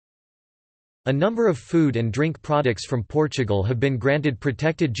A number of food and drink products from Portugal have been granted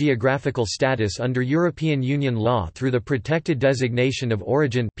protected geographical status under European Union law through the Protected Designation of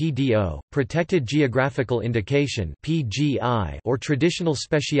Origin (PDO), Protected Geographical Indication (PGI), or Traditional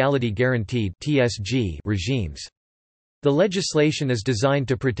Speciality Guaranteed (TSG) regimes. The legislation is designed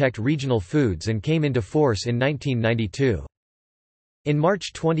to protect regional foods and came into force in 1992. In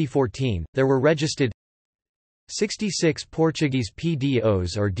March 2014, there were registered 66 Portuguese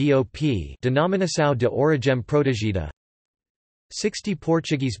PDOs or DOP, Denominação de Origem Protegida, 60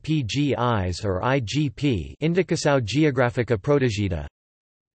 Portuguese PGIs or IGP, Indicação Geográfica Protegida,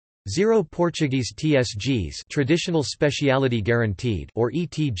 0 Portuguese TSGs, Traditional Speciality Guaranteed, or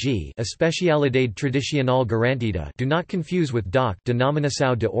ETG, Especialidade Tradicional Garantida. Do not confuse with DOC,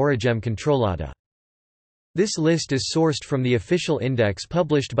 Denominação de Origem Controlada. This list is sourced from the official index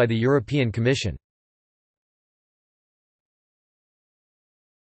published by the European Commission.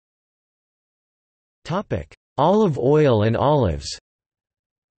 Olive oil and olives.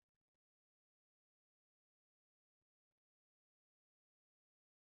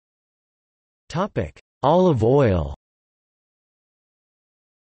 Olive oil.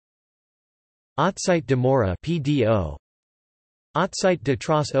 Azeite de Mora (PDO), Azeite de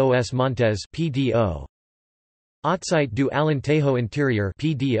Trás os Montes (PDO), Azeite do Alentejo Interior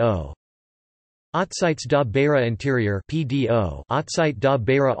 (PDO), Azeites da Beira Interior (PDO), Azeite da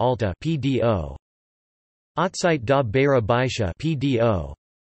Beira Alta (PDO), Azeite da Beira Baixa (PDO),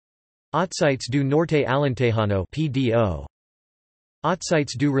 Azeites do Norte Alentejano (PDO),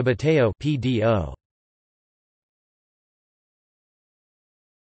 Azeites do Ribatejo (PDO).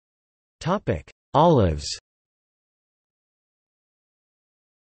 Topic: Olives.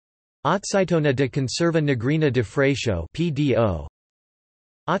 Azeitona de Conserva Negrina de Freixo (PDO),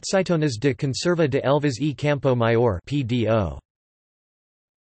 Azeitonas de Conserva de Elvas e Campo Maior (PDO).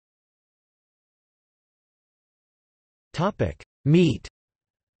 Topic: Meat.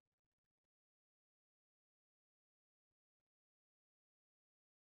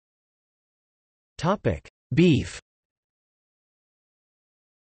 Topic: Beef.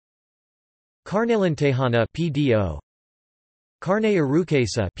 Carne lentejana (PDO), Carne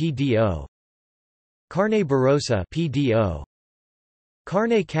aruquesa (PDO), Carne barossa (PDO),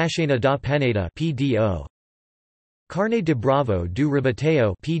 Carne caixena da Paneda (PDO), Carne de Bravo do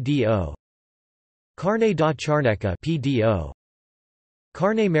Ribatejo (PDO), Carne da Charneca (PDO),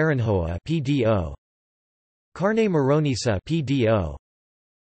 Carne Maranhoa (PDO), Carne Maroniça (PDO),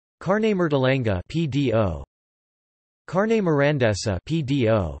 Carne Mortalanga (PDO), Carne Mirandesa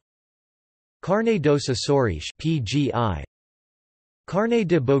 (PDO), Carne dos Açores (PGI), Carne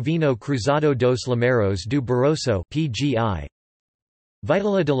de Bovino Cruzado dos Lameros do Barroso (PGI),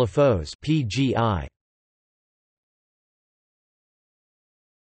 Vitela de la Foz (PGI).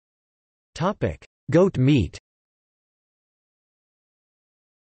 Topic: Goat meat.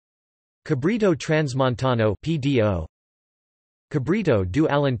 Cabrito Transmontano (PDO), Cabrito do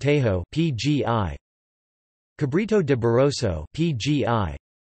Alentejo (PGI), Cabrito de Barroso (PGI),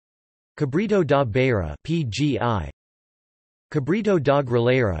 Cabrito da Beira (PGI), Cabrito da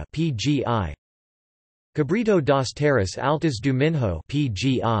Graleira (PGI), Cabrito das Terras Altas do Minho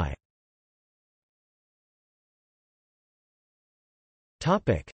 (PGI).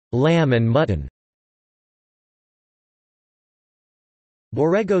 Topic: Lamb and mutton.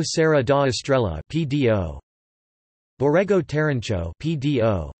 Borrego Serra da Estrela (PDO), Borrego Tarancho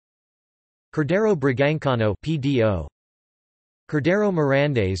 (PDO), Cordero Bragancano (PDO), Cordero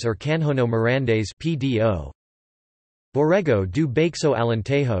Mirandês or Canjono Mirandês (PDO), Borrego do Baixo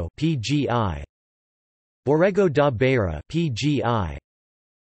Alentejo (PGI), Borrego da Beira (PGI),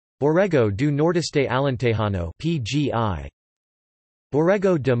 Borrego do Nordeste Alentejano (PGI),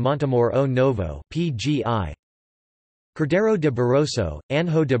 Borrego de Montemor o Novo (PGI), Cordero de Barroso,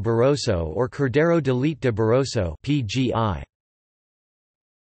 Anjo de Barroso or Cordero de Leite de Barroso (PGI).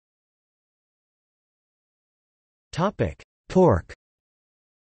 Topic: Pork.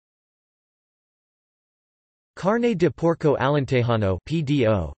 Carne de Porco Alentejano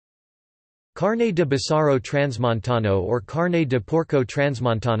 (PDO), Carne de Bassaro Transmontano or Carne de Porco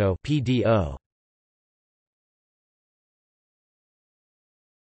Transmontano (PDO).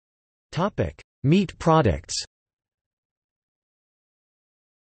 Topic: Meat products.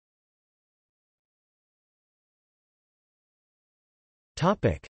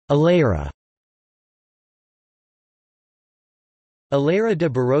 Topic: Alheira. Alheira de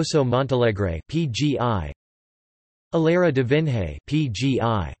Barroso Montalegre (PGI), Alheira de Vinhe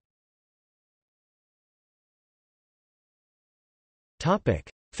 (PGI). Topic: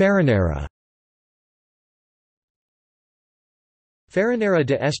 Farinheira. Farinheira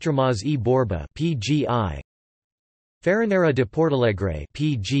de Estremoz e Borba (PGI). Farinheira de Portalegre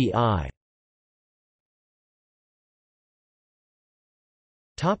 (PGI).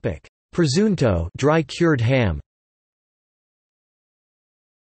 Topic: Presunto, dry cured ham.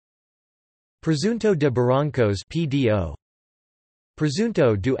 Presunto de Barrancos (PDO).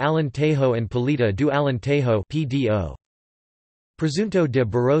 Presunto do Alentejo and Paleta do Alentejo (PDO). Presunto de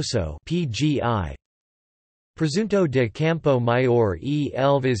Barroso (PGI). Presunto de Campo Maior e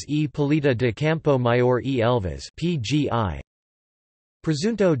Elvas e Paleta de Campo Maior e Elvas (PGI).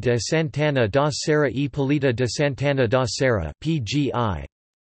 Presunto de Santana da Serra e Paleta de Santana da Serra (PGI).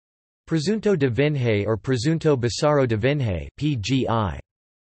 Presunto de Vinhe or Presunto Bassaro de Vinhe (PGI).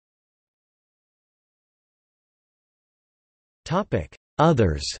 Topic: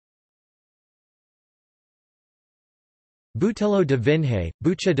 Others. Butello de Vinhe,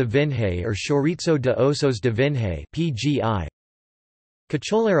 Bucha de Vinhe or Chorizo de Osos de Vinhe (PGI).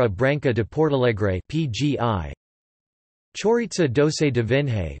 Cacholera Branca de Portalegre (PGI). Chorizo doce de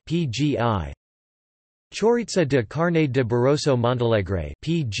Vinhe (PGI). Chorizo de Carne de Barroso Montalegre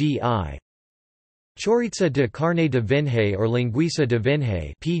 (PGI). Chorizo de Carne de Vinhe or Linguiça de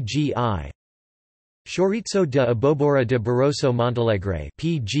Vinhe (PGI). Chorizo de Abobora de Barroso Montalegre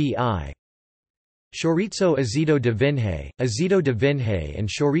 (PGI). Chorizo azido de Vinhe and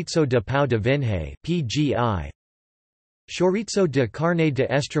Chorizo de Pau de Vinhe (PGI). Chorizo de Carne de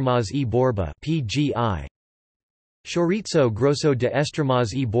Estremoz e Borba (PGI). Chorizo grosso de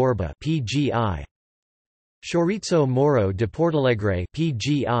Estremoz e Borba (PGI). Chorizo Moro de Portalegre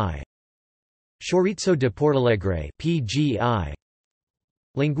 (PGI). Chorizo de Portalegre (PGI).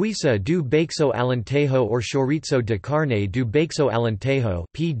 Linguiça do Baixo Alentejo or Chorizo de Carne do Baixo Alentejo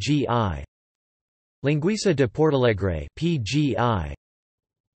 (PGI). Linguiça de Portalegre (PGI).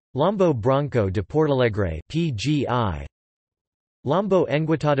 Lombo Branco de Portalegre (PGI). Lombo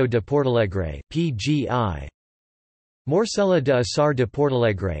Enguitado de Portalegre (PGI). Morcella de Assar de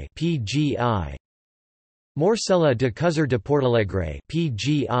Portalegre (PGI). Morcella de Cuzar de Portalegre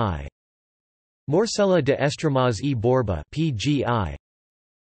 (PGI). Morcella de Estremoz e Borba (PGI).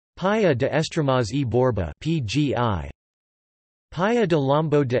 Paella de Estremoz e Borba (PGI). Paella de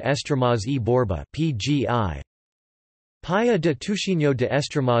Lombo de Estremoz e Borba (PGI). Paella de Tuxinho de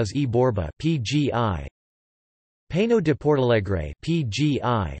Estremoz e Borba (PGI). Paino de Portalegre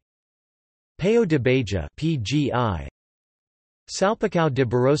 (PGI). Paio de Beja (PGI). Salpicão de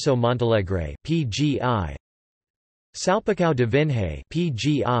Barroso Montalegre (PGI). Salpicão de Vinhe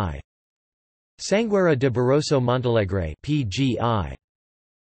 (PGI). Sangueira de Barroso Montalegre (PGI).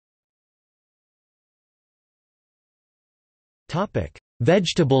 Topic: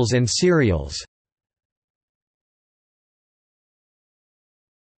 Vegetables and cereals.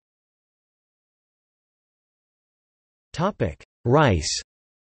 Topic: Rice.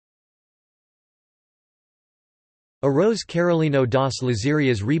 Arroz Carolino das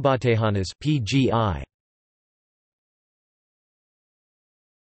Laserias Ribatejanas (PGI).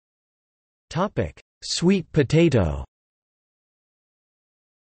 Topic: Sweet potato.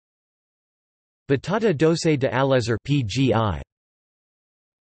 Batata doce de Alezar (PGI).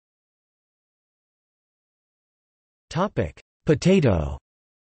 Topic: Potato.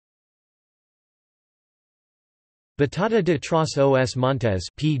 Batata de Tras os Montes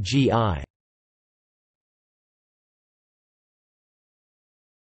 (PGI).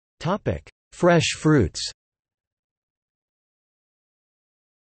 Topic: Fresh fruits.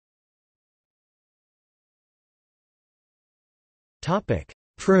 Topic: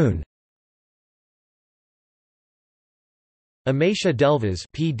 Prune. Ameixa d'Elvas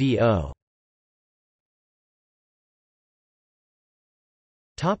 (PDO).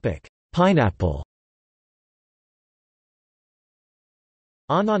 Topic: Pineapple.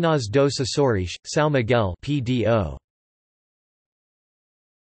 Ananas dos Açores, São Miguel (PDO).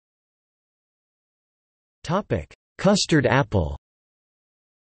 Topic: Custard apple.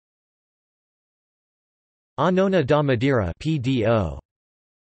 Anona da Madeira (PDO).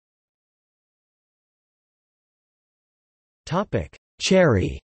 Topic: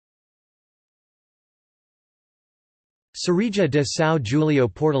 Cherry. Cereja de São Julio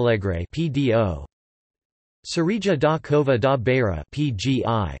Portalegre (PDO). Cereja da Cova da Beira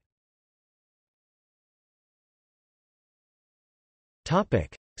 (PGI).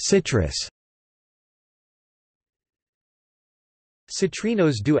 Topic: Citrus.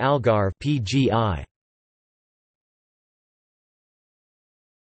 Citrinos do Algarve (PGI).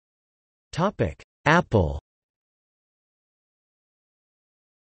 Topic: Apple.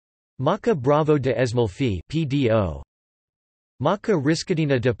 Maca Bravo de Esmalfi (PDO). Maca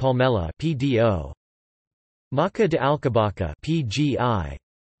Riscadina de Palmela (PDO). Maca de Alcobaça (PGI),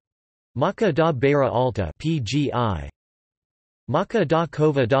 Maca da Beira Alta (PGI), Maca da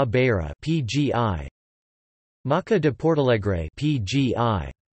Cova da Beira (PGI), Maca de Portalegre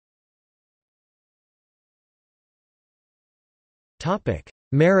 (PGI). Topic: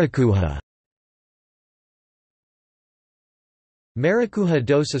 Maracujá. Maracujá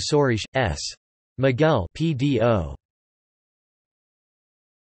dos Açores S. Miguel PDO.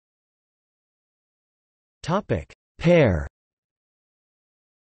 Topic: Pear.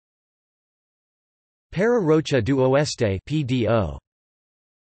 Pera Rocha do Oeste PDO.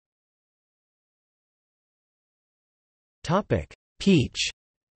 Topic: Peach.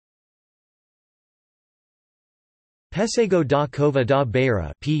 Pêssego da Cova da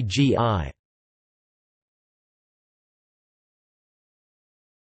Beira PGI.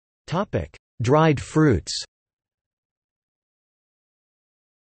 Topic: Dried fruits.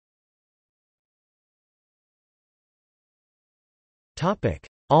 Topic: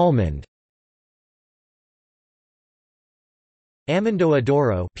 Almond. Amendoa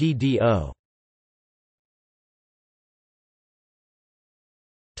Douro PDO.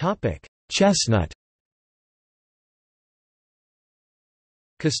 Topic: Chestnut.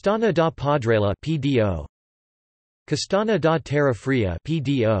 Castana da Pedrela PDO. Castana da Terra Fria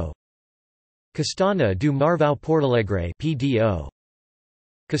PDO. Castana do Marvão Portalegre PDO.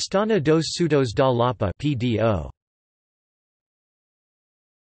 Castana dos Sudos da Lapa PDO.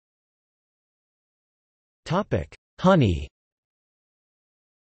 Topic: Honey.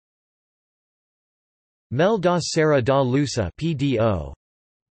 Mel da Serra da Lusa PDO.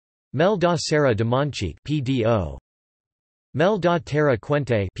 Mel da Serra de Monchique PDO. Mel da Terra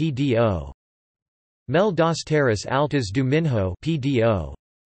Quente PDO. Mel das Terras Altas do Minho PDO.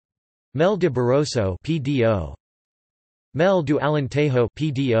 Mel de Barroso PDO. Mel do Alentejo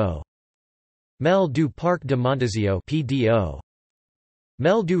PDO. Mel do Parque de Montezio PDO.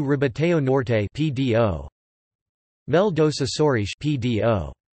 Mel do Ribatejo Norte PDO. Mel dos Açores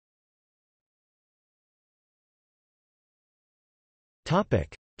PDO.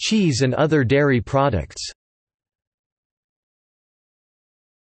 Topic: Cheese and other dairy products.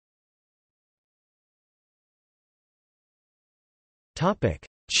 Topic: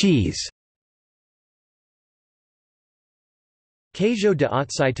 Cheese. Queijo de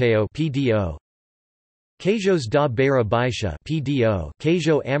Aceiteo PDO. Queijos da Beira Baixa PDO.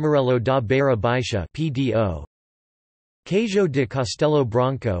 Queijo amarelo da Beira Baixa PDO. Queijo de Castelo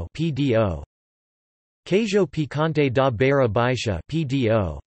Branco PDO. Queijo picante da Beira Baixa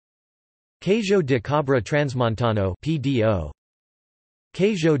PDO. Queijo de Cabra Transmontano PDO.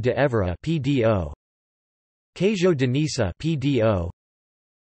 Queijo de Évora PDO. Queijo de Niça PDO.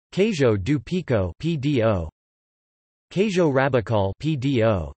 Queijo do Pico PDO. Queijo Rabacal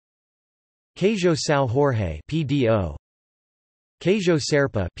PDO. Queijo São Jorge PDO. Queijo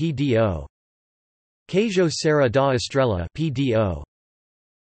Serpa PDO. Queijo Serra da Estrela PDO.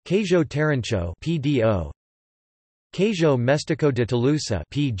 Queijo Tarancho PDO. Queijo Mestiço de Toulouse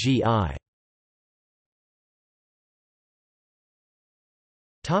PGI.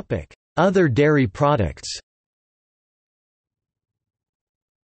 Topic: Other dairy products.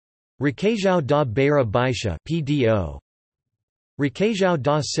 Requeijão da Beira Baixa PDO. Requeijão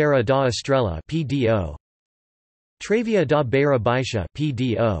da Serra da Estrela PDO. Travia da Beira Baixa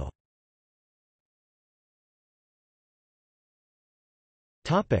PDO.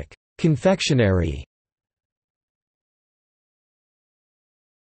 Topic: Confectionery.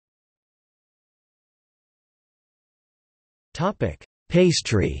 Topic: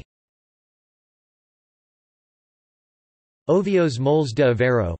 Pastry. Ovios Moles de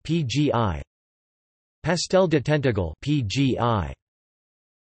Aveiro PGI. Pastel de Tentacle PGI.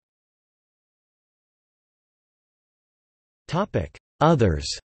 Topic: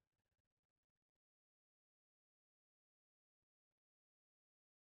 Others.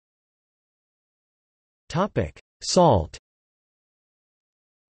 Topic: Salt.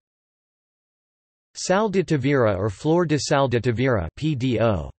 Sal de Tavira or Flor de Sal de Tavira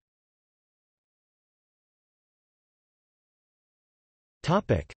PDO.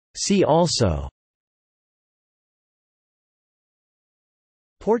 Topic: See also.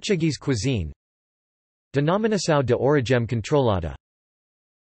 Portuguese cuisine. Denominação de origem controlada.